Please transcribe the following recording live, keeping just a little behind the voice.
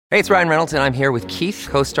Hey, it's Ryan Reynolds, and I'm here with Keith,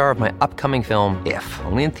 co-star of my upcoming film, If,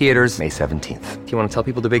 only in theaters May 17th. Do you want to tell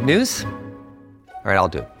people the big news? All right, I'll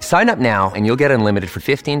do it. Sign up now and you'll get unlimited for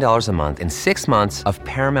 $15 a month and 6 months of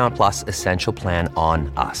Paramount Plus Essential Plan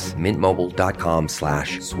on us.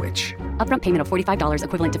 MintMobile.com/switch. Upfront payment of $45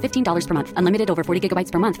 equivalent to $15 per month. Unlimited over 40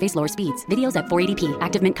 gigabytes per month. Face lower speeds. Videos at 480p.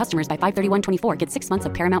 Active Mint customers by 531.24 get 6 months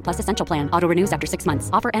of Paramount Plus Essential Plan. Auto renews after 6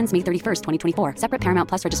 months. Offer ends May 31st, 2024. Separate Paramount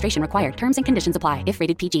Plus registration required. Terms and conditions apply if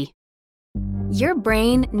rated PG. Your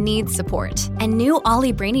brain needs support, and new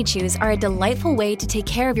Ollie Brainy Chews are a delightful way to take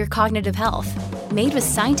care of your cognitive health. Made with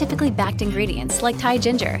scientifically backed ingredients like Thai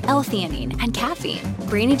ginger, L-theanine, and caffeine,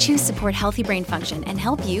 Brainy Chews support healthy brain function and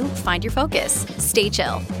help you find your focus, stay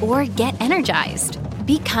chill, or get energized.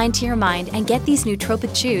 Be kind to your mind and get these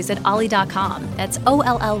nootropic chews at ollie.com. That's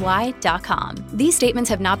OLLY.com. These statements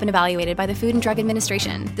have not been evaluated by the Food and Drug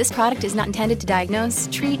Administration. This product is not intended to diagnose,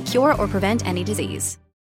 treat, cure, or prevent any disease.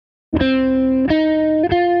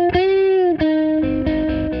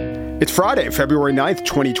 It's Friday, February 9th,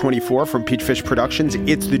 2024, from Peachfish Productions.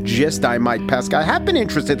 It's The Gist. I'm Mike Pesca. I have been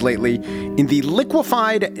interested lately in the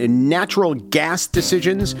liquefied natural gas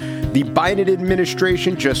decisions. The Biden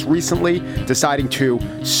administration just recently deciding to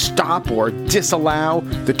stop or disallow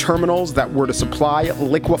the terminals that were to supply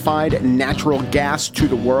liquefied natural gas to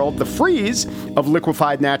the world. The freeze of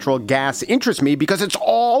liquefied natural gas interests me because it's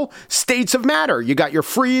all states of matter. You got your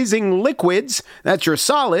freezing liquids, that's your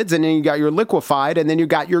solids, and then you got your liquefied, and then you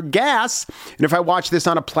got your gas. And if I watch this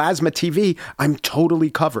on a plasma TV, I'm totally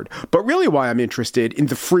covered. But really why I'm interested in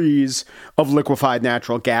the freeze of liquefied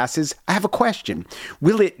natural gas is I have a question.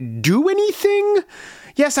 Will it do anything?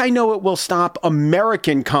 Yes, I know it will stop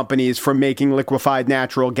American companies from making liquefied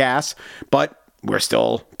natural gas, but we're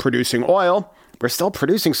still producing oil. We're still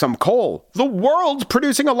producing some coal. The world's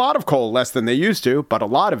producing a lot of coal, less than they used to, but a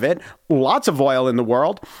lot of it. Lots of oil in the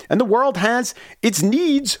world. And the world has its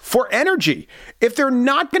needs for energy. If they're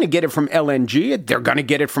not going to get it from LNG, they're going to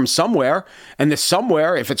get it from somewhere. And the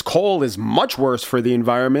somewhere, if it's coal, is much worse for the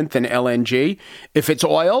environment than LNG. If it's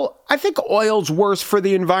oil, I think oil's worse for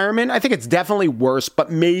the environment. I think it's definitely worse,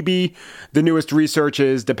 but maybe the newest research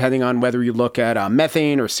is, depending on whether you look at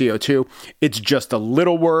methane or CO2, it's just a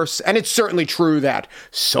little worse. And it's certainly true that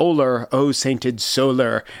solar, oh sainted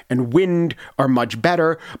solar, and wind are much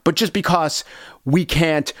better. But just because we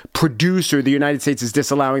can't produce, or the United States is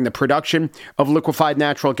disallowing the production of liquefied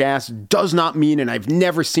natural gas, does not mean, and I've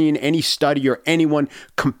never seen any study or anyone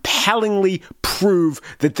compellingly prove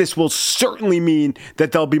that this will certainly mean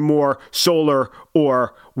that there'll be more solar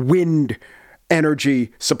or wind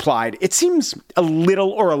energy supplied. It seems a little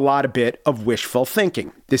or a lot a bit of wishful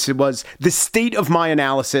thinking. This was the state of my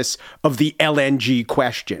analysis of the LNG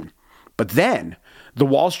question. But then the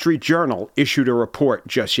Wall Street Journal issued a report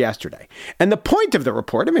just yesterday. And the point of the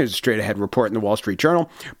report, I mean, it was a straight-ahead report in the Wall Street Journal,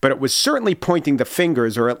 but it was certainly pointing the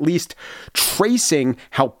fingers, or at least tracing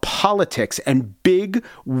how politics and big,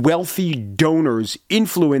 wealthy donors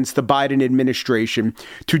influenced the Biden administration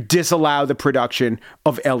to disallow the production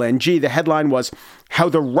of LNG. The headline was, "How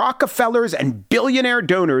the Rockefellers and billionaire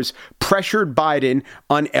donors pressured Biden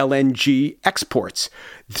on LNG exports."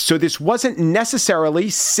 So this wasn't necessarily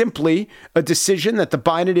simply a decision that the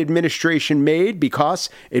Biden administration made because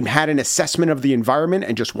it had an assessment of the environment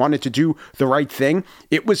and just wanted to do the right thing.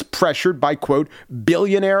 It was pressured by, quote,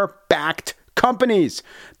 billionaire-backed companies.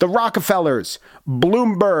 The Rockefellers,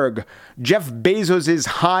 Bloomberg, Jeff Bezos'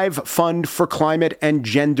 Hive Fund for Climate and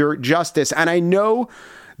Gender Justice. And I know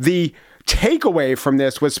the takeaway from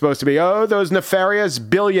this was supposed to be, oh, those nefarious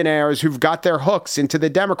billionaires who've got their hooks into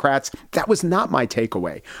the Democrats. That was not my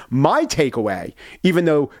takeaway. My takeaway, even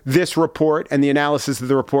though this report and the analysis of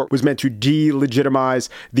the report was meant to delegitimize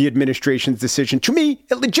the administration's decision, to me,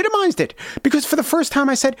 it legitimized it. Because for the first time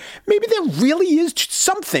I said, maybe there really is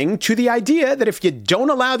something to the idea that if you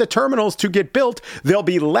don't allow the terminals to get built, there'll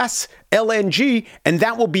be less LNG, and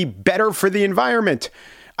that will be better for the environment.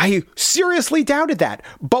 I seriously doubted that.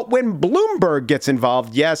 But when Bloomberg gets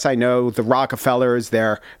involved, yes, I know the Rockefellers,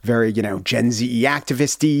 they're very, Gen Z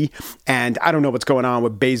activist-y. And I don't know what's going on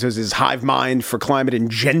with Bezos' Hive Mind for Climate and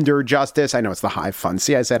Gender Justice. I know it's the Hive Fund.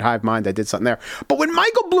 See, I said Hive Mind. I did something there. But when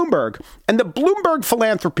Michael Bloomberg and the Bloomberg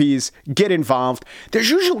philanthropies get involved, there's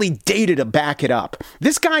usually data to back it up.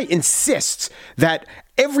 This guy insists that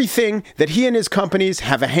everything that he and his companies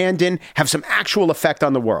have a hand in have some actual effect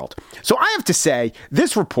on the world. So I have to say,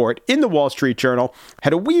 this report in the Wall Street Journal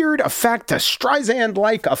had a weird effect, a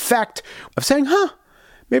Streisand-like effect of saying,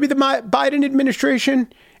 maybe the Biden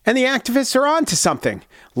administration and the activists are on to something.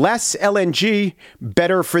 Less LNG,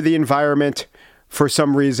 better for the environment for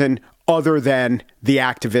some reason other than the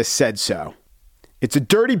activists said so. It's a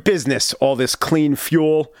dirty business, all this clean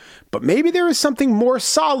fuel, but maybe there is something more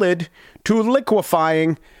solid to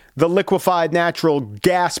liquefying the liquefied natural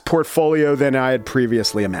gas portfolio than I had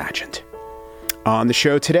previously imagined. On the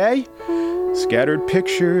show today, scattered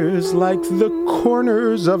pictures like the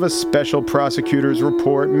corners of a special prosecutor's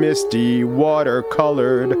report, misty,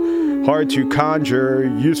 watercolored, hard to conjure,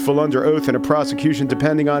 useful under oath in a prosecution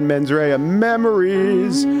depending on mens rea,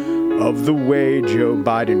 memories of the way Joe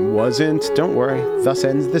Biden wasn't. Don't worry, thus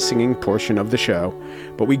ends the singing portion of the show.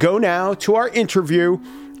 But we go now to our interview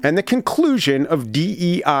and the conclusion of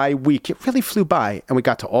DEI week. It really flew by, and we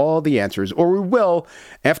got to all the answers, or we will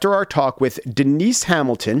after our talk with Denise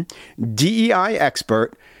Hamilton, DEI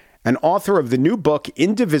expert and author of the new book,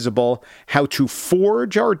 Indivisible, How to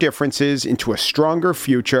Forge Our Differences into a Stronger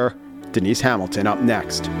Future. Denise Hamilton up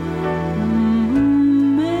next.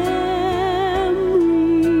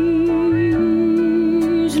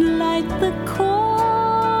 Memories like the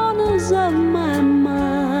corners of my mind,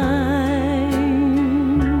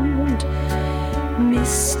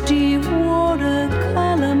 misty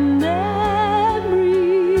watercolor memories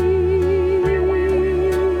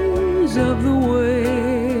of the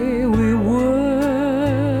way we were.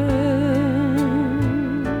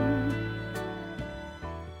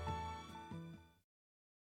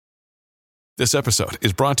 This episode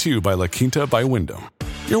is brought to you by La Quinta by Wyndham.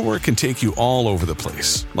 Your work can take you all over the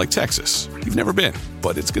place, like Texas. You've never been,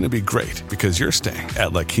 but it's going to be great because you're staying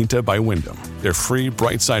at La Quinta by Wyndham. Their free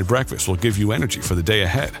Bright Side breakfast will give you energy for the day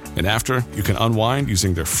ahead. And after, you can unwind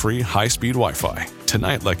using their free high-speed Wi-Fi.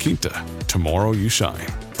 Tonight, La Quinta. Tomorrow, you shine.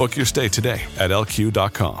 Book your stay today at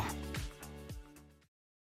LQ.com.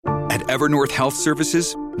 At Evernorth Health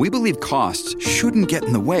Services, we believe costs shouldn't get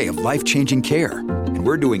in the way of life-changing care, and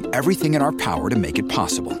we're doing everything in our power to make it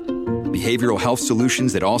possible. Behavioral health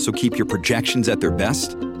solutions that also keep your projections at their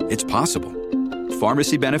best? It's possible.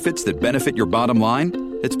 Pharmacy benefits that benefit your bottom line?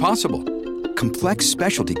 It's possible. Complex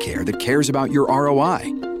specialty care that cares about your ROI?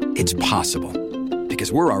 It's possible.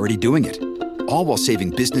 Because we're already doing it. All while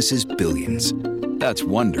saving businesses billions. That's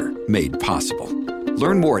Wonder made possible.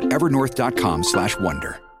 Learn more at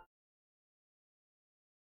evernorth.com/wonder.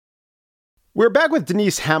 We're back with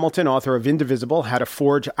Denise Hamilton, author of Indivisible, How to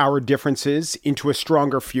Forge Our Differences into a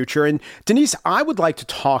Stronger Future. And Denise, I would like to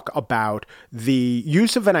talk about the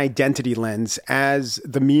use of an identity lens as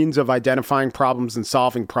the means of identifying problems and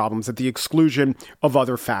solving problems at the exclusion of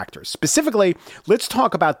other factors. Specifically, let's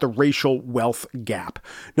talk about the racial wealth gap.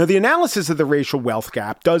 Now, the analysis of the racial wealth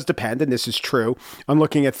gap does depend, and this is true, on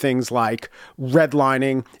looking at things like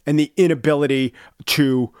redlining and the inability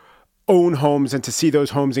to own homes and to see those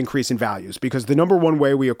homes increase in values, because the number one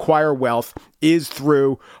way we acquire wealth is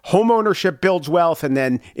through home ownership builds wealth and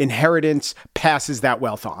then inheritance passes that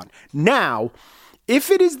wealth on. Now,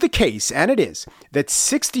 if it is the case, and it is, that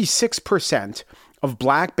 66% of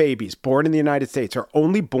black babies born in the United States are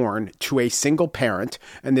only born to a single parent,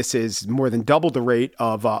 and this is more than double the rate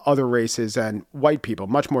of other races and white people,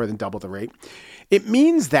 much more than double the rate, it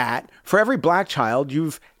means that for every black child,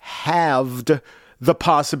 you've halved the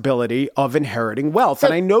possibility of inheriting wealth.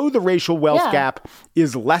 And I know the racial wealth gap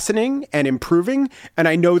is lessening and improving. And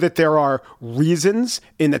I know that there are reasons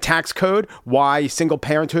in the tax code why single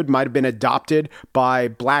parenthood might have been adopted by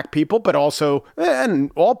black people, but also,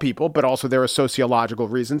 and all people, but also there are sociological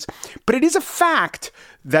reasons. But it is a fact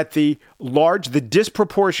that the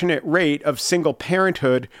disproportionate rate of single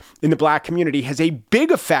parenthood in the black community has a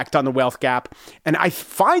big effect on the wealth gap. And I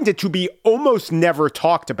find it to be almost never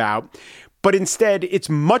talked about. But instead, it's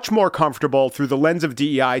much more comfortable through the lens of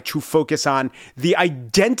DEI to focus on the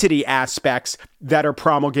identity aspects that are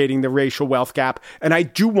promulgating the racial wealth gap. And I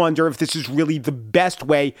do wonder if this is really the best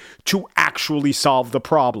way to actually solve the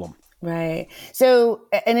problem. Right. So,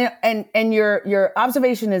 and your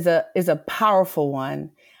observation is a powerful one.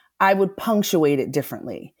 I would punctuate it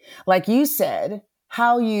differently. Like you said,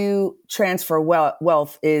 how you transfer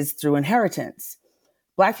wealth is through inheritance.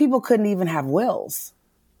 Black people couldn't even have wills.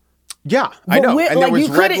 Yeah, I know. And there was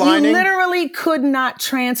redlining. You literally could not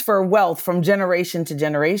transfer wealth from generation to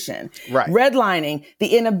generation. Right. Redlining,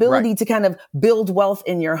 the inability to kind of build wealth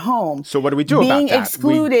in your home. So what do we do about that? Being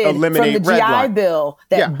excluded from the GI Bill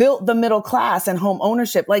that built the middle class and home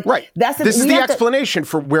ownership. Like, this is the explanation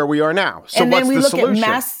for where we are now. So what's the solution?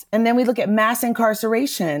 And then we look at mass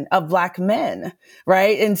incarceration of black men,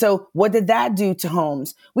 right? And so what did that do to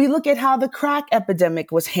homes? We look at how the crack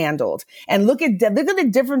epidemic was handled and look at the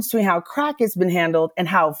difference between how crack has been handled and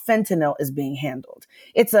how fentanyl is being handled.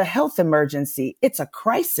 It's a health emergency. It's a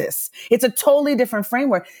crisis. It's a totally different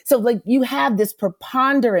framework. So like you have this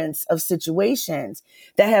preponderance of situations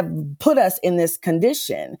that have put us in this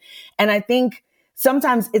condition. And I think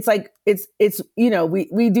sometimes it's like, it's,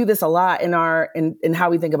 we do this a lot in how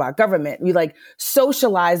we think about government. We like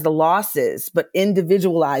socialize the losses, but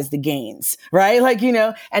individualize the gains, right? Like, and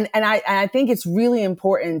I think it's really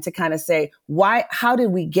important to kind of say, how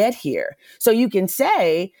did we get here? So you can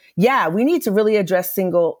say, yeah, we need to really address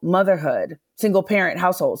single motherhood, single parent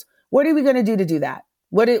households. What are we going to do that?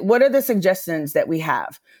 What are the suggestions that we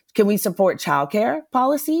have? Can we support childcare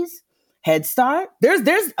policies? Head Start?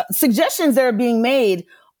 There's suggestions that are being made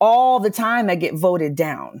all the time that get voted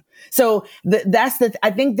down. So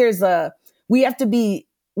I think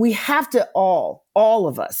we have to all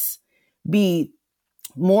of us be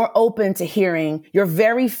more open to hearing your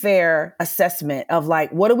very fair assessment of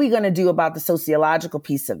like, what are we going to do about the sociological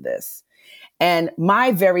piece of this? And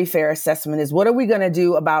my very fair assessment is, what are we going to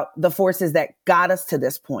do about the forces that got us to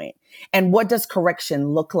this point? And what does correction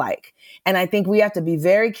look like? And I think we have to be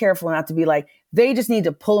very careful not to be like, they just need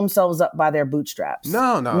to pull themselves up by their bootstraps.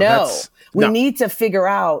 No. We need to figure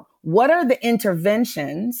out, what are the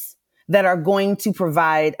interventions that are going to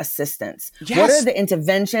provide assistance? Yes. What are the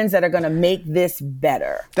interventions that are going to make this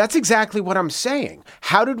better? That's exactly what I'm saying.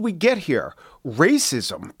 How did we get here?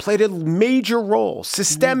 Racism played a major role,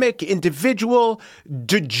 systemic, individual,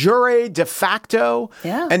 de jure, de facto.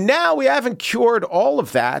 Yeah. And now we haven't cured all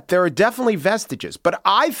of that. There are definitely vestiges. But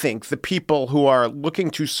I think the people who are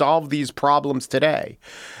looking to solve these problems today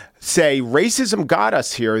say racism got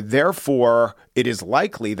us here, therefore it is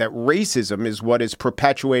likely that racism is what is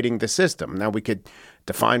perpetuating the system. Now, we could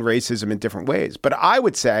define racism in different ways, but I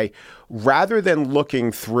would say, rather than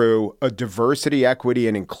looking through a diversity, equity,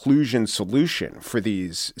 and inclusion solution for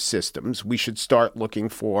these systems, we should start looking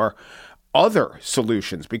for other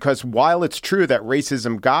solutions. Because while it's true that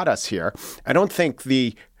racism got us here, I don't think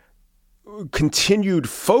the continued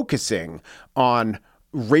focusing on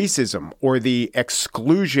racism or the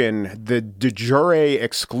exclusion, the de jure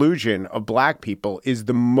exclusion of Black people is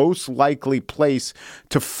the most likely place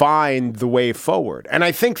to find the way forward. And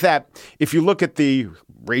I think that if you look at the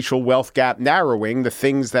racial wealth gap narrowing, the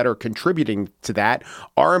things that are contributing to that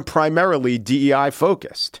aren't primarily DEI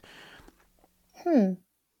focused. It's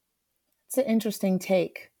an interesting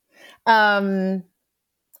take.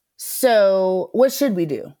 So what should we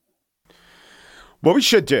do? What we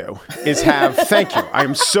should do is have, thank you. I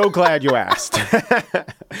am so glad you asked.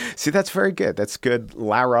 See, that's very good. That's good,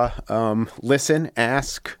 Lara. Listen,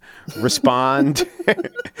 ask, respond.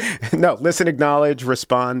 No, listen, acknowledge,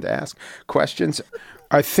 respond, ask questions.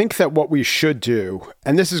 I think that what we should do,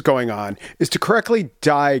 and this is going on, is to correctly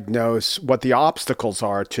diagnose what the obstacles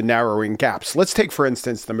are to narrowing gaps. Let's take, for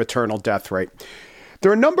instance, the maternal death rate.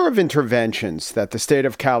 There are a number of interventions that the state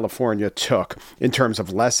of California took in terms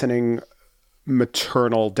of lessening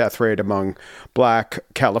maternal death rate among Black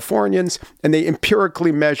Californians, and they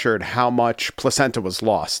empirically measured how much placenta was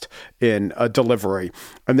lost in a delivery.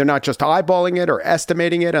 And they're not just eyeballing it or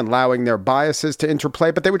estimating it and allowing their biases to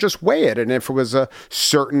interplay, but they would just weigh it. And if it was a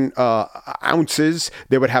certain ounces,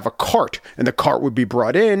 they would have a cart, and the cart would be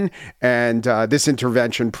brought in, and this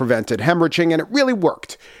intervention prevented hemorrhaging, and it really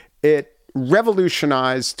worked. It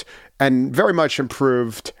revolutionized and very much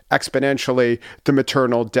improved exponentially the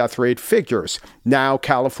maternal death rate figures. Now,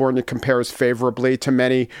 California compares favorably to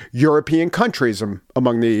many European countries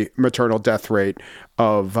among the maternal death rate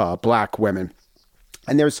of Black women.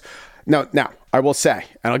 And there's now, I will say,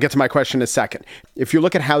 and I'll get to my question in a second, if you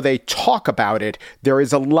look at how they talk about it, there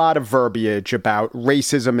is a lot of verbiage about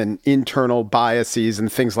racism and internal biases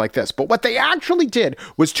and things like this. But what they actually did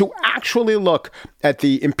was to actually look at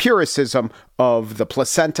the empiricism of the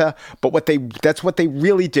placenta. But that's what they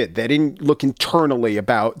really did. They didn't look internally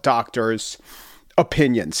about doctors'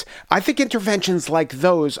 opinions. I think interventions like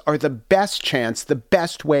those are the best chance, the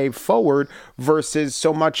best way forward versus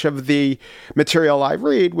so much of the material I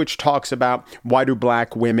read, which talks about why do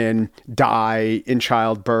Black women die in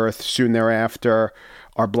childbirth soon thereafter?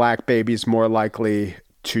 Are Black babies more likely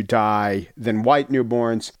to die than white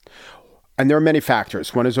newborns? And there are many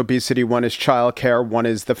factors. One is obesity, one is childcare, one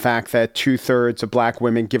is the fact that 2/3 of Black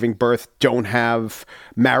women giving birth don't have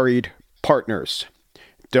married partners,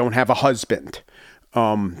 don't have a husband.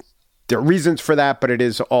 There are reasons for that, but it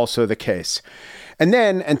is also the case. And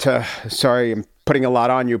then, sorry, I'm putting a lot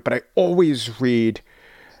on you, but I always read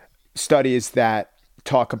studies that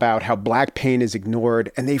talk about how Black pain is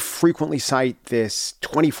ignored, and they frequently cite this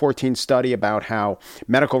 2014 study about how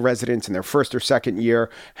medical residents in their first or second year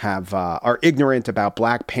are ignorant about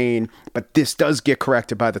Black pain, but this does get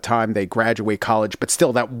corrected by the time they graduate college. But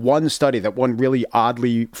still, that one study, that one really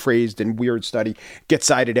oddly phrased and weird study, gets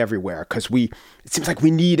cited everywhere because it seems like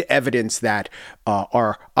we need evidence that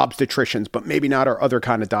our obstetricians, but maybe not our other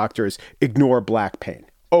kind of doctors, ignore Black pain.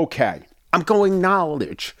 Okay. I'm going to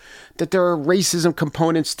acknowledge that there are racism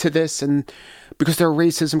components to this, and because there are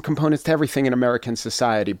racism components to everything in American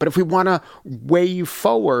society. But if we want to way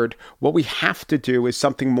forward, what we have to do is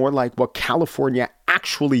something more like what California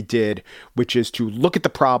actually did, which is to look at the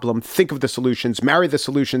problem, think of the solutions, marry the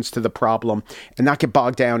solutions to the problem, and not get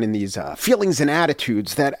bogged down in these feelings and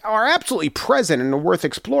attitudes that are absolutely present and are worth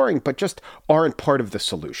exploring, but just aren't part of the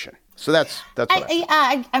solution. So that's what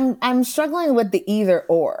I'm struggling with the either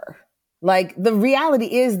or. Like, the reality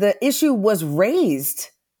is the issue was raised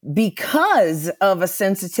because of a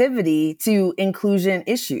sensitivity to inclusion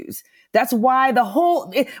issues. That's why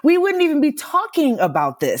we wouldn't even be talking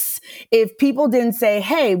about this if people didn't say,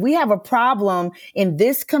 hey, we have a problem in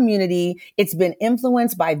this community. It's been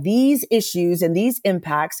influenced by these issues and these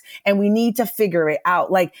impacts, and we need to figure it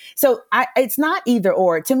out. It's not either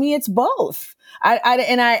or. To me, it's both.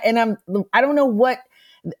 I don't know what,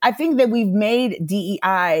 I think that we've made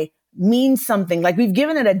DEI means something, like we've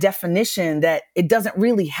given it a definition that it doesn't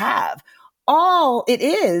really have. All it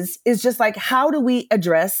is just like, how do we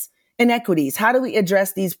address inequities? How do we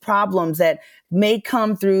address these problems that may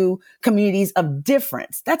come through communities of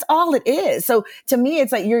difference? That's all it is. So to me,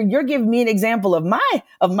 it's like you're giving me an example of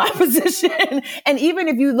my position. And even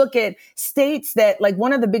if you look at states that, like,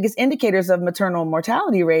 one of the biggest indicators of maternal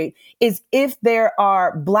mortality rate is if there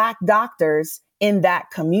are Black doctors in that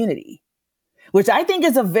community, which I think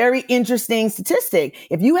is a very interesting statistic.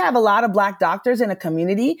 If you have a lot of Black doctors in a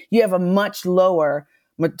community, you have a much lower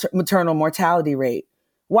maternal mortality rate.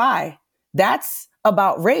 Why? That's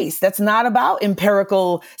about race. That's not about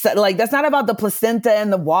empirical, like, that's not about the placenta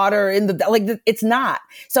and the water it's not.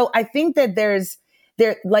 So I think that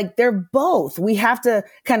they're both. We have to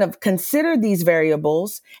kind of consider these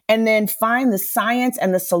variables and then find the science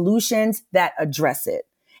and the solutions that address it.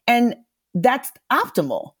 And that's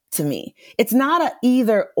optimal to me. It's not a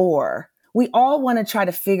either or. We all want to try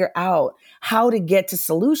to figure out how to get to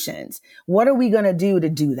solutions. What are we going to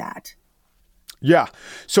do that? Yeah.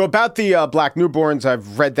 So about the Black newborns,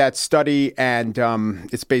 I've read that study, and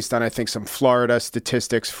it's based on, I think, some Florida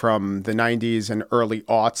statistics from the 90s and early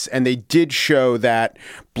aughts. And they did show that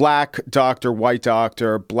Black doctor, white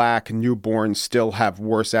doctor, Black newborns still have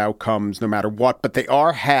worse outcomes no matter what, but they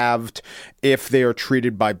are halved if they are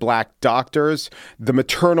treated by Black doctors. The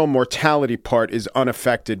maternal mortality part is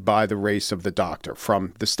unaffected by the race of the doctor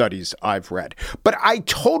from the studies I've read. But I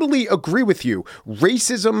totally agree with you.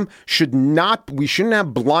 Racism we shouldn't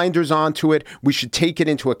have blinders onto it. We should take it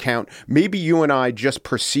into account. Maybe you and I just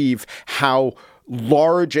perceive how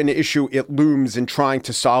large an issue it looms in trying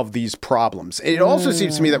to solve these problems. It also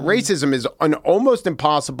seems to me that racism is an almost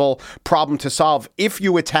impossible problem to solve if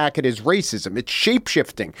you attack it as racism. It's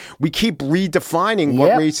shape-shifting. We keep redefining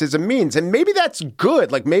what racism means. And maybe that's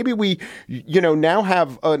good. Like, maybe we, now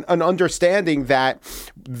have an understanding that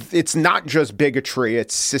it's not just bigotry,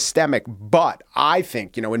 it's systemic. But I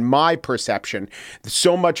think, in my perception,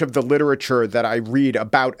 so much of the literature that I read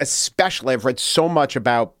about, especially I've read so much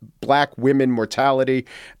about Black women mortality,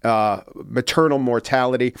 maternal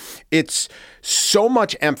mortality. It's so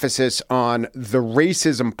much emphasis on the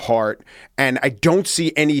racism part, and I don't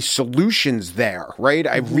see any solutions there, right?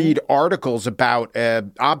 I read articles about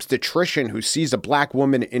an obstetrician who sees a Black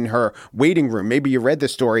woman in her waiting room. Maybe you read the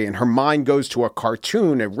story, and her mind goes to a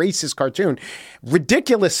cartoon, a racist cartoon.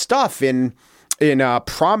 Ridiculous stuff in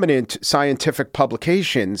prominent scientific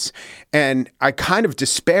publications. And I kind of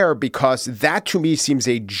despair because that to me seems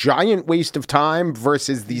a giant waste of time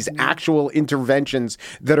versus these actual interventions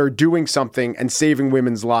that are doing something and saving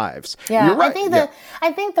women's lives. Yeah, You're right.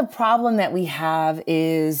 I think the problem that we have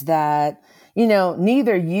is that,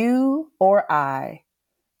 neither you or I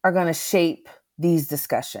are going to shape these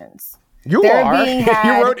discussions. You are.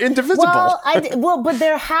 You wrote Indivisible. But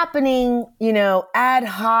they're happening, ad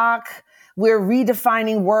hoc. We're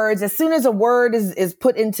redefining words. As soon as a word is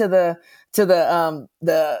put into the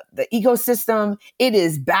ecosystem, it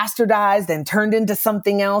is bastardized and turned into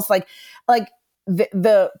something else. Like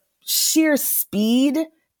the sheer speed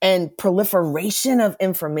and proliferation of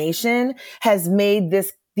information has made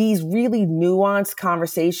these really nuanced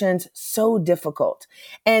conversations so difficult.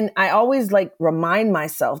 And I always remind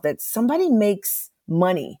myself that somebody makes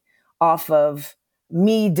money off of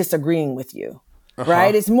me disagreeing with you.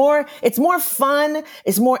 right? It's more fun.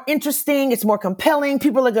 It's more interesting. It's more compelling.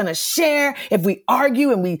 People are going to share if we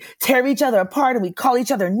argue and we tear each other apart and we call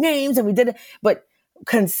each other names and we did it. But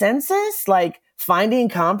consensus, like finding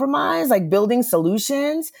compromise, like building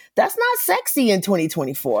solutions, that's not sexy in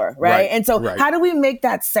 2024, right? And so how do we make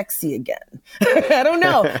that sexy again? I don't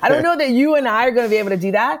know. I don't know that you and I are going to be able to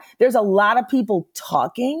do that. There's a lot of people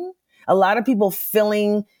talking, a lot of people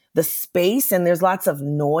filling the space, and there's lots of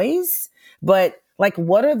noise, but like,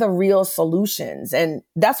 what are the real solutions? And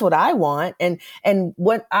that's what I want. And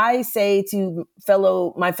what I say to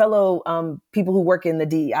my fellow people who work in the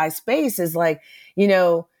DEI space is like, you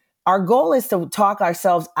know, our goal is to talk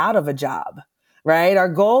ourselves out of a job, right? Our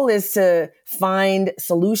goal is to find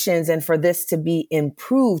solutions and for this to be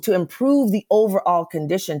improved, to improve the overall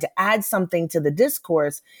condition, to add something to the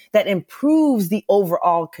discourse that improves the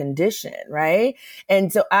overall condition, right?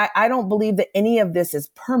 And so I don't believe that any of this is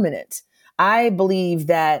permanent. I believe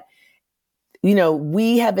that, you know,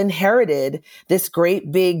 we have inherited this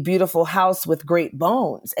great, big, beautiful house with great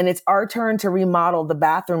bones, and it's our turn to remodel the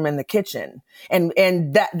bathroom and the kitchen.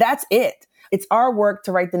 And that's it. It's our work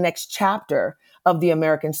to write the next chapter of the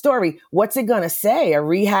American story. What's it going to say? A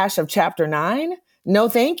rehash of chapter 9? No,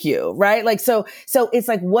 thank you. Right? Like, so it's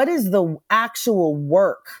like, what is the actual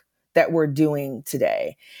work that we're doing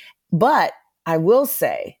today? But I will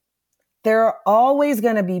say there are always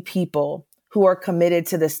going to be people who are committed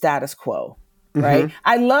to the status quo. Right.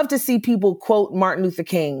 I love to see people quote Martin Luther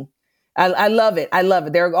King. I love it. I love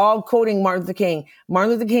it. They're all quoting Martin Luther King.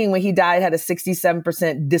 Martin Luther King, when he died, had a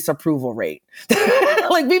 67% disapproval rate.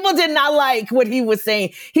 Like, people did not like what he was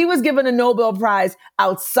saying. He was given a Nobel Prize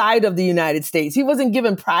outside of the United States. He wasn't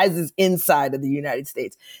given prizes inside of the United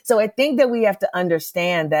States. So I think that we have to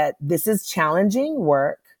understand that this is challenging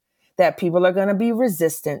work that people are going to be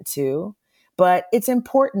resistant to, but it's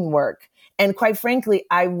important work. And quite frankly,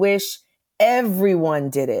 I wish everyone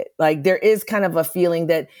did it. Like, there is kind of a feeling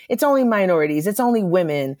that it's only minorities, it's only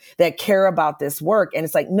women that care about this work. And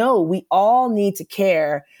it's like, no, we all need to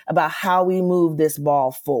care about how we move this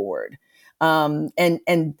ball forward. And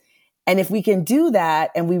if we can do that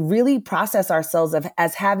and we really process ourselves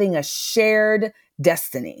as having a shared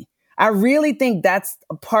destiny, I really think that's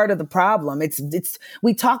a part of the problem.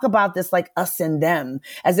 We talk about this like us and them,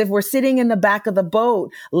 as if we're sitting in the back of the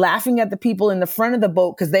boat, laughing at the people in the front of the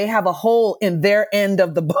boat because they have a hole in their end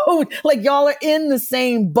of the boat. Like, y'all are in the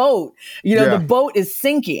same boat. You know, the boat is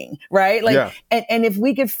sinking, right? Like, and if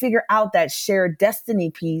we could figure out that shared destiny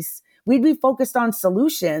piece, we'd be focused on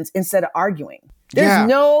solutions instead of arguing. There's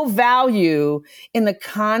no value in the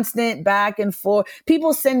constant back and forth.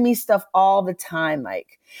 People send me stuff all the time,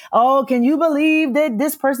 Mike. Oh, can you believe that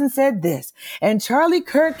this person said this? And Charlie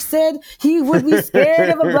Kirk said he would be scared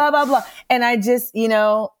of a blah, blah, blah. And I just, you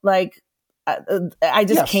know, like, I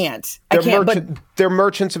just can't. They're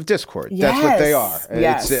merchants of discord. That's what they are.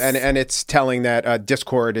 And it's telling that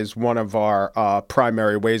discord is one of our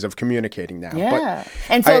primary ways of communicating now. Yeah.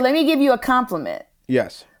 And so let me give you a compliment.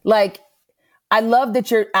 Yes. Like, I love that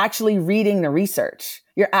you're actually reading the research.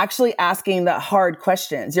 You're actually asking the hard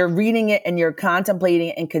questions. You're reading it and you're contemplating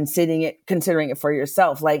it and considering it for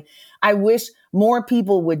yourself. Like, I wish more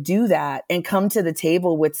people would do that and come to the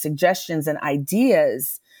table with suggestions and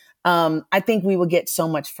ideas. I think we would get so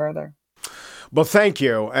much further. Well, thank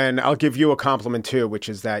you. And I'll give you a compliment, too, which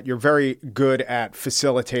is that you're very good at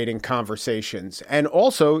facilitating conversations. And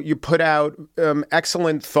also, you put out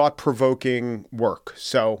excellent, thought-provoking work.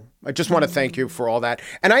 So I just want to thank you for all that.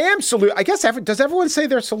 And I am I guess, does everyone say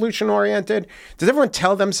they're solution-oriented? Does everyone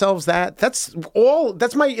tell themselves that? That's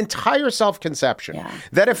my entire self-conception. Yeah.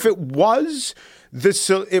 That if it was,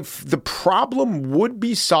 if the problem would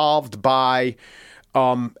be solved by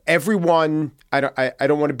everyone, I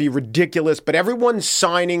don't want to be ridiculous, but everyone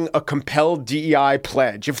signing a compelled DEI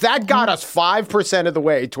pledge. If that got us 5% of the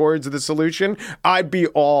way towards the solution, I'd be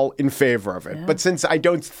all in favor of it. Yeah. But since I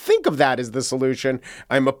don't think of that as the solution,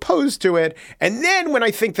 I'm opposed to it. And then when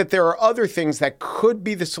I think that there are other things that could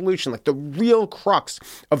be the solution, like the real crux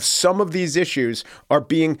of some of these issues are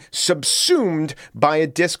being subsumed by a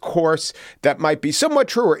discourse that might be somewhat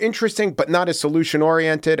true or interesting, but not as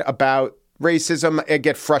solution-oriented about racism, I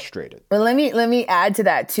get frustrated. Well, let me add to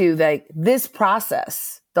that too. Like, this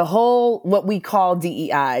process, the whole what we call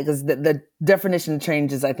DEI, because the definition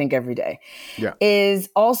changes, I think, every day, is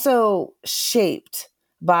also shaped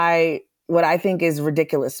by what I think is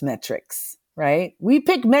ridiculous metrics. Right? We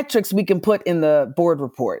pick metrics we can put in the board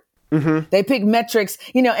report. Mm-hmm. They pick metrics,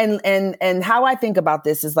 you know, and how I think about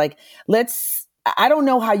this is like, I don't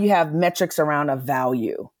know how you have metrics around a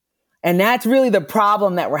value. And that's really the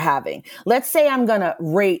problem that we're having. Let's say I'm going to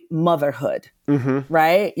rate motherhood,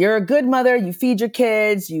 right? You're a good mother. You feed your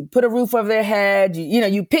kids. You put a roof over their head.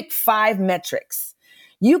 You pick 5 metrics.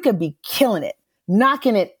 You could be killing it,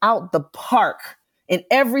 knocking it out the park in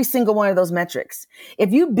every single one of those metrics.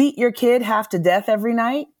 If you beat your kid half to death every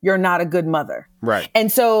night, you're not a good mother. Right. And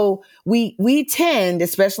so we tend,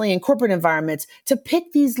 especially in corporate environments, to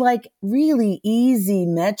pick these like really easy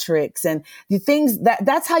metrics and the things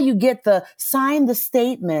that's how you get the sign the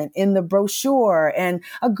statement in the brochure and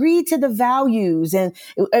agree to the values. And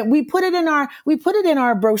we put it in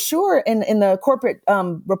our brochure in the corporate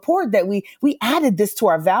report that we added this to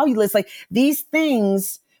our value list. Like these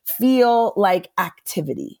things feel like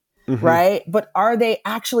activity, right? But are they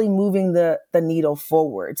actually moving the needle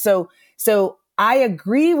forward? So I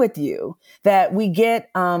agree with you that we get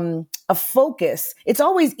a focus. It's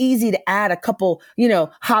always easy to add a couple,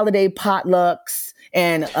 holiday potlucks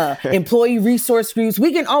and employee resource groups.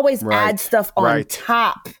 We can always add stuff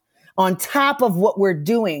on top of what we're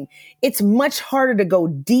doing. It's much harder to go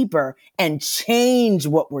deeper and change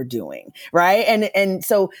what we're doing, right? And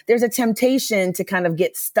so there's a temptation to kind of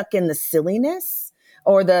get stuck in the silliness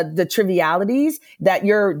or the trivialities that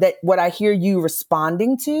what I hear you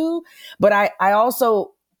responding to. But I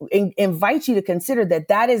also invite you to consider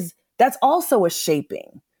that's also a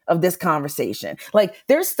shaping of this conversation. Like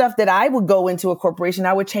there's stuff that I would go into a corporation,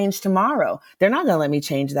 I would change tomorrow. They're not going to let me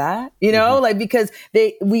change that, like, because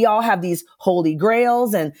we all have these holy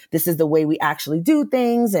grails and this is the way we actually do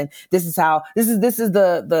things. And this is the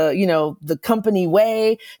company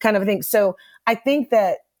way kind of thing. So I think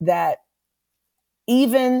that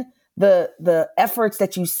even the efforts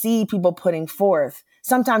that you see people putting forth,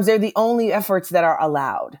 sometimes they're the only efforts that are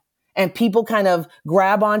allowed. And people kind of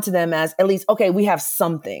grab onto them as at least, okay, we have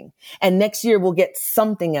something. And next year we'll get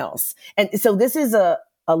something else. And so this is a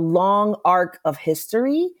long arc of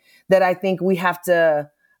history that I think we have to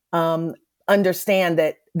understand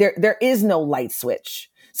that there is no light switch.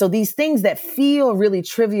 So these things that feel really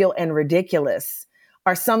trivial and ridiculous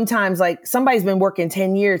are sometimes like somebody's been working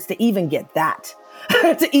 10 years to even get that,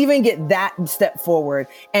 step forward.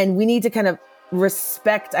 And we need to kind of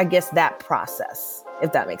respect, I guess, that process,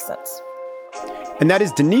 if that makes sense. And that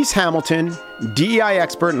is Denise Hamilton, DEI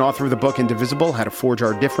expert and author of the book Indivisible, How to Forge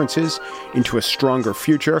Our Differences into a Stronger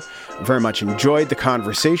Future. Very much enjoyed the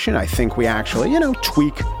conversation. I think we actually,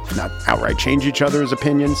 tweak, not outright change each other's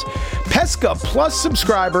opinions. Pesca Plus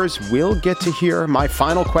subscribers will get to hear my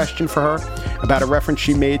final question for her about a reference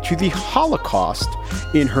she made to the Holocaust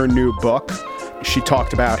in her new book. She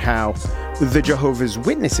talked about how the Jehovah's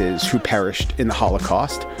Witnesses who perished in the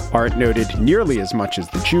Holocaust aren't noted nearly as much as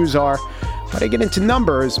the Jews are. But I get into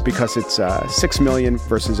numbers because it's 6 million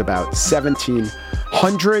versus about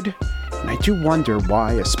 1,700. And I do wonder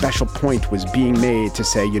why a special point was being made to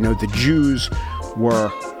say, the Jews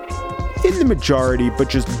were in the majority, but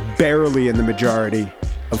just barely in the majority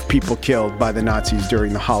of people killed by the Nazis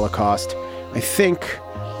during the Holocaust. I think,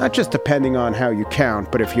 not just depending on how you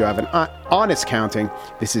count, but if you have an honest counting,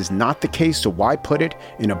 this is not the case. So why put it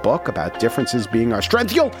in a book about differences being our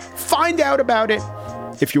strength? You'll find out about it.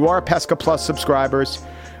 If you are Pesca Plus subscribers,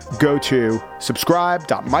 go to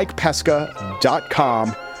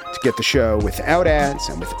subscribe.mikepesca.com to get the show without ads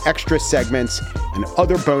and with extra segments and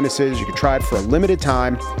other bonuses. You can try it for a limited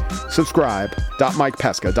time.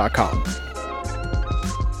 Subscribe.mikepesca.com.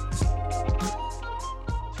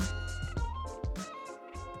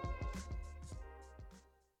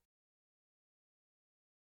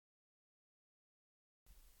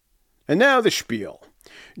 And now the spiel.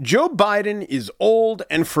 Joe Biden is old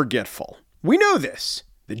and forgetful. We know this.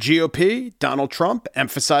 The GOP, Donald Trump,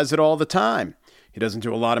 emphasize it all the time. He doesn't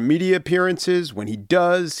do a lot of media appearances. When he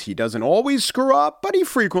does, he doesn't always screw up, but he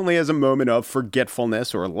frequently has a moment of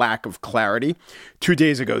forgetfulness or lack of clarity. 2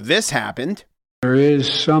 days ago, this happened. There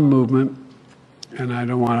is some movement, and I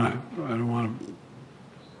don't want to,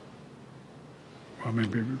 well,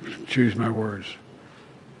 maybe choose my words.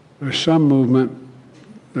 There's some movement.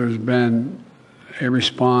 There's been a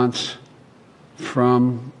response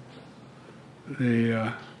from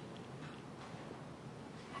there's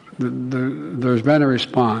been a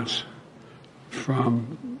response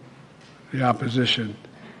from the opposition,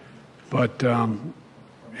 but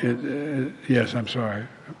yes, I'm sorry,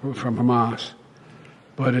 from Hamas,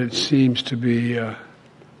 but it seems to be a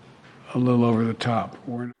little over the top.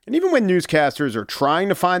 And even when newscasters are trying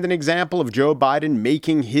to find an example of Joe Biden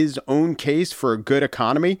making his own case for a good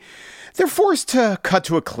economy, they're forced to cut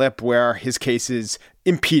to a clip where his case is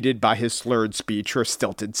impeded by his slurred speech or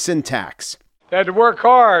stilted syntax. They had to work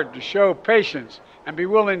hard to show patience and be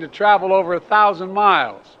willing to travel over 1,000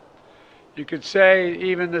 miles. You could say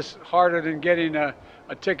even this harder than getting a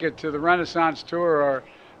ticket to the Renaissance tour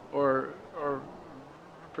or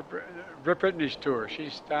Britney's tour.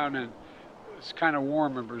 She's down in, it's kind of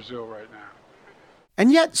warm in Brazil right now.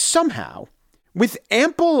 And yet somehow, with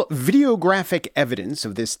ample videographic evidence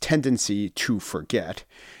of this tendency to forget,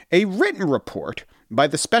 a written report by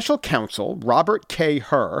the special counsel, Robert K.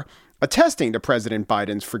 Hur, attesting to President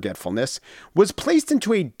Biden's forgetfulness, was placed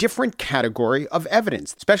into a different category of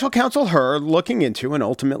evidence. Special counsel Hur, looking into and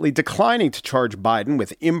ultimately declining to charge Biden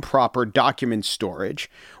with improper document storage,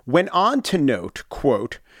 went on to note,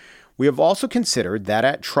 quote, "We have also considered that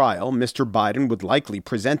at trial, Mr. Biden would likely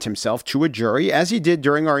present himself to a jury, as he did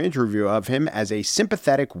during our interview of him, as a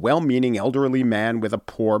sympathetic, well-meaning elderly man with a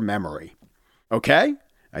poor memory." Okay?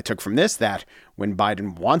 I took from this that when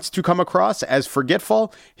Biden wants to come across as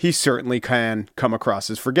forgetful, he certainly can come across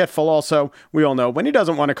as forgetful. Also, we all know when he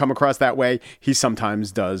doesn't want to come across that way, he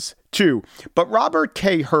sometimes does too. But Robert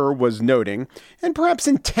K. Hur was noting, and perhaps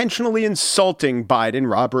intentionally insulting Biden,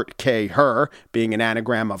 Robert K. Hur, being an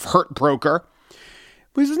anagram of hurt broker,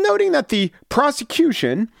 was noting that the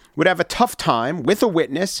prosecution would have a tough time with a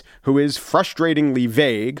witness who is frustratingly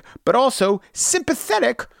vague, but also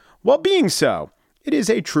sympathetic while being so. It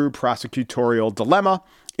is a true prosecutorial dilemma.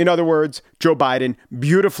 In other words, Joe Biden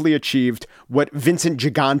beautifully achieved what Vincent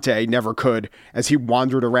Gigante never could as he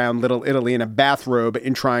wandered around Little Italy in a bathrobe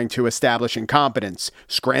in trying to establish incompetence.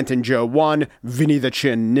 Scranton Joe 1, Vinny the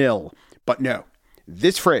Chin 0. But no,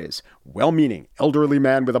 this phrase, well-meaning elderly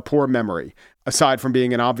man with a poor memory, aside from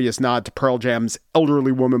being an obvious nod to Pearl Jam's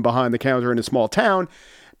elderly woman behind the counter in a small town,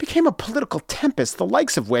 became a political tempest, the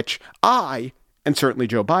likes of which I, and certainly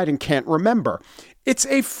Joe Biden, can't remember. It's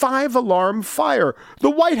a 5-alarm fire.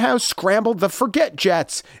 The White House scrambled the forget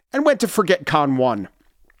jets and went to ForgetCon 1.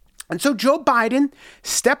 And so Joe Biden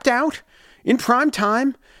stepped out in prime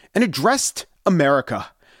time and addressed America,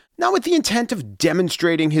 not with the intent of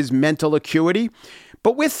demonstrating his mental acuity,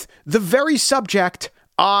 but with the very subject,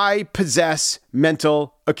 I possess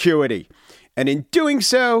mental acuity. And in doing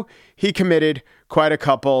so, he committed quite a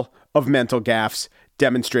couple of mental gaffes,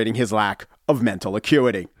 demonstrating his lack of mental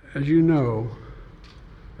acuity. As you know,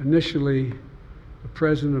 initially, the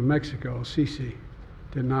president of Mexico, Sisi,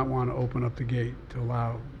 did not want to open up the gate to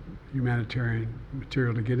allow humanitarian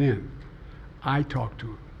material to get in. I talked to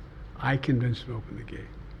him. I convinced him to open the gate.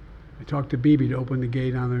 I talked to Bibi to open the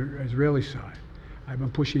gate on the Israeli side. I've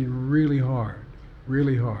been pushing really hard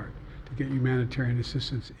to get humanitarian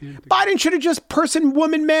assistance in. Biden should have just person,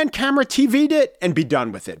 woman, man, camera, TV'd it and be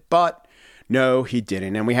done with it. But no, he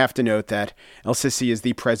didn't. And we have to note that El-Sisi is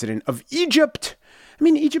the president of Egypt. I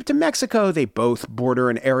mean, Egypt and Mexico, they both border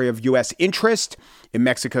an area of U.S. interest. In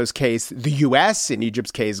Mexico's case, the U.S. In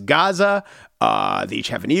Egypt's case, Gaza. They each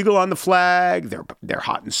have an eagle on the flag. They're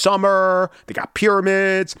hot in summer. They got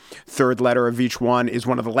pyramids. Third letter of each one is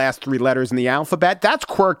one of the last 3 letters in the alphabet. That's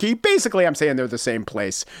quirky. Basically, I'm saying they're the same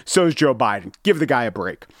place. So is Joe Biden. Give the guy a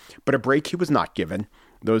break. But a break he was not given.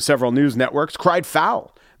 Those several news networks cried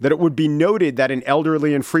foul that it would be noted that an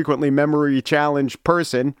elderly and frequently memory-challenged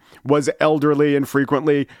person was elderly and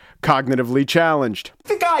frequently cognitively challenged.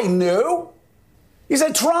 The guy knew. He's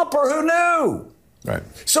a Trumper who knew. Right.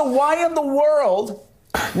 So why in the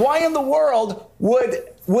world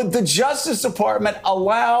would the Justice Department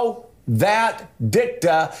allow that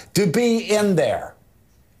dicta to be in there?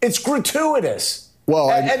 It's gratuitous. Well,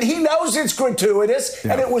 and he knows it's gratuitous,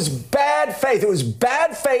 and it was bad faith. It was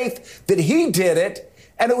bad faith that he did it.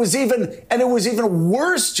 And it was even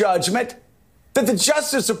worse judgment that the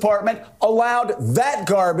Justice Department allowed that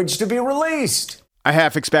garbage to be released. I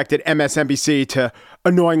half expected MSNBC to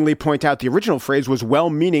annoyingly point out the original phrase was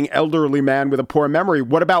well-meaning elderly man with a poor memory.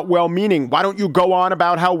 What about well-meaning? Why don't you go on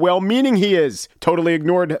about how well-meaning he is? Totally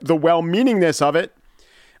ignored the well-meaningness of it.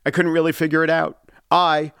 I couldn't really figure it out.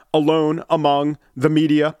 I, alone among the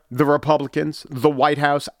media, the Republicans, the White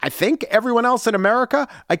House, I think everyone else in America,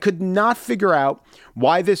 I could not figure out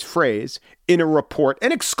why this phrase in a report,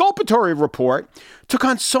 an exculpatory report, took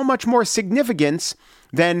on so much more significance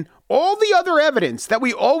than all the other evidence that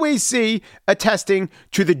we always see attesting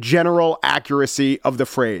to the general accuracy of the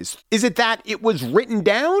phrase. Is it that it was written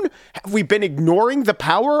down? Have we been ignoring the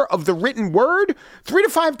power of the written word? 3 to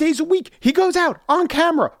 5 days a week, he goes out on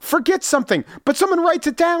camera, forgets something, but someone writes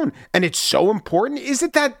it down. And it's so important. Is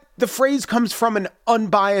it that the phrase comes from an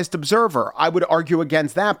unbiased observer? I would argue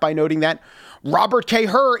against that by noting that Robert K.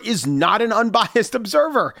 Hur is not an unbiased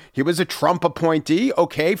observer. He was a Trump appointee.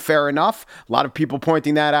 Okay, fair enough. A lot of people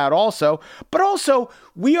pointing that out also. But also,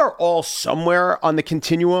 we are all somewhere on the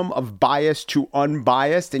continuum of biased to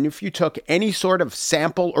unbiased. And if you took any sort of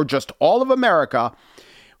sample or just all of America,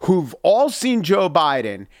 who've all seen Joe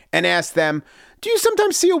Biden and asked them, do you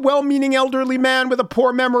sometimes see a well-meaning elderly man with a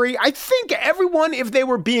poor memory? I think everyone, if they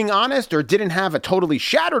were being honest or didn't have a totally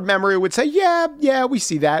shattered memory, would say, yeah, we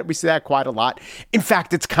see that. We see that quite a lot. In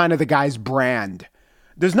fact, it's kind of the guy's brand.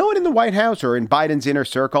 Does no one in the White House or in Biden's inner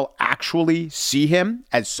circle actually see him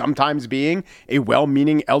as sometimes being a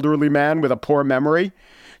well-meaning elderly man with a poor memory?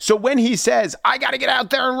 So when he says, I got to get out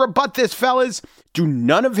there and rebut this, fellas, do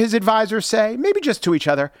none of his advisors say, maybe just to each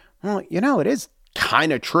other, well, it is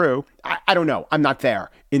kind of true. I don't know. I'm not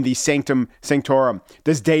there in the sanctum sanctorum.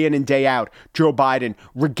 Does day in and day out Joe Biden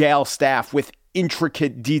regale staff with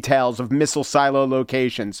intricate details of missile silo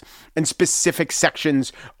locations and specific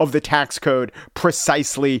sections of the tax code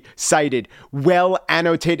precisely cited, well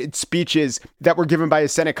annotated speeches that were given by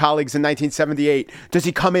his Senate colleagues in 1978? Does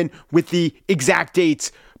he come in with the exact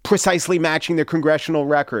dates precisely matching the congressional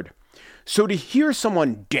record? So to hear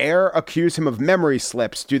someone dare accuse him of memory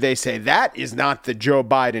slips, do they say, that is not the Joe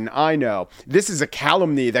Biden I know. This is a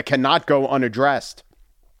calumny that cannot go unaddressed.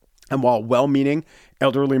 And while well-meaning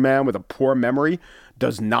elderly man with a poor memory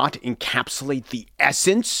does not encapsulate the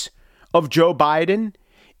essence of Joe Biden,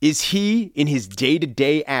 is he, in his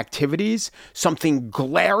day-to-day activities, something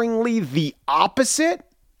glaringly the opposite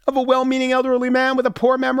of a well-meaning elderly man with a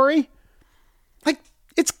poor memory? Like,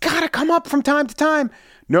 it's got to come up from time to time.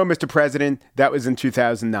 No, Mr. President, that was in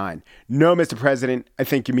 2009. No, Mr. President, I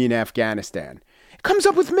think you mean Afghanistan. It comes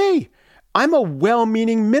up with me. I'm a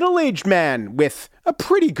well-meaning middle-aged man with a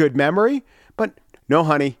pretty good memory. But no,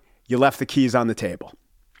 honey, you left the keys on the table.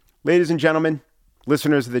 Ladies and gentlemen,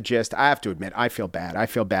 listeners of The Gist, I have to admit, I feel bad. I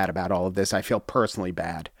feel bad about all of this. I feel personally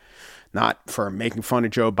bad. Not for making fun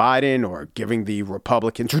of Joe Biden or giving the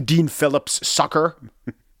Republicans or Dean Phillips sucker.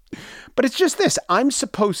 But it's just this. I'm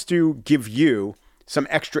supposed to give you some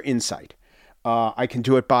extra insight. I can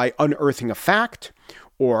do it by unearthing a fact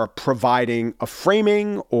or providing a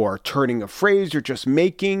framing or turning a phrase or just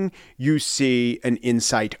making you see an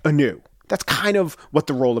insight anew. That's kind of what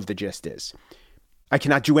the role of The Gist is. I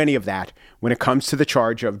cannot do any of that when it comes to the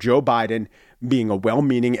charge of Joe Biden being a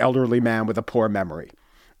well-meaning elderly man with a poor memory.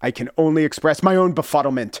 I can only express my own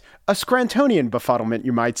befuddlement, a Scrantonian befuddlement,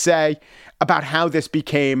 you might say, about how this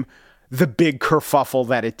became the big kerfuffle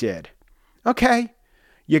that it did. Okay,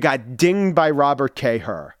 you got dinged by Robert K.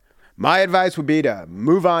 Hur. My advice would be to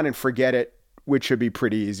move on and forget it, which should be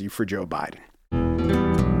pretty easy for Joe Biden.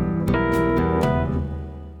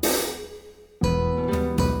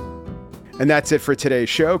 And that's it for today's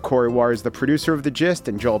show. Corey War is the producer of The Gist,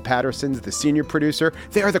 and Joel Patterson's the senior producer.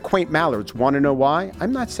 They are the quaint mallards. Want to know why?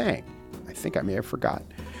 I'm not saying. I think I may have forgot.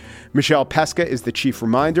 Michelle Pesca is the chief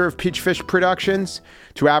reminder of Peachfish Productions.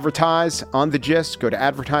 To advertise on The Gist, go to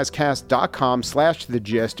advertisecast.com/The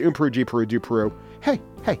Gist. Peru, G Peru, do Peru. Hey,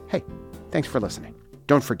 thanks for listening.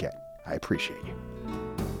 Don't forget, I appreciate you.